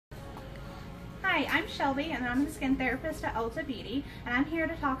Hi, I'm Shelby and I'm the skin therapist at Ulta Beauty, and I'm here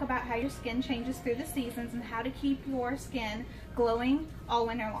to talk about how your skin changes through the seasons and how to keep your skin glowing all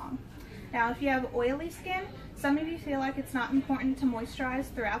winter long. Now, if you have oily skin, some of you feel like it's not important to moisturize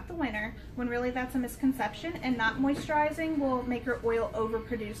throughout the winter, when really that's a misconception, and not moisturizing will make your oil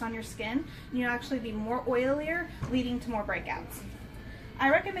overproduce on your skin. You'll actually be more oilier, leading to more breakouts. I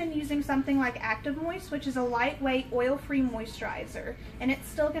recommend using something like Active Moist, which is a lightweight oil-free moisturizer, and it's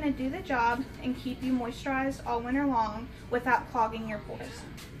still going to do the job and keep you moisturized all winter long without clogging your pores.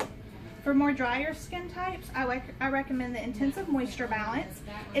 For more drier skin types, I recommend the Intensive Moisture Balance.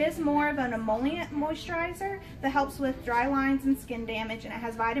 It is more of an emollient moisturizer that helps with dry lines and skin damage, and it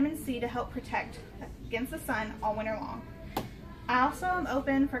has vitamin C to help protect against the sun all winter long. I also am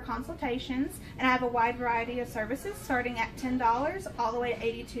open for consultations, and I have a wide variety of services starting at $10 all the way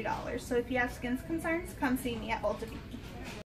to $82. So if you have skin concerns, come see me at Ulta Beauty.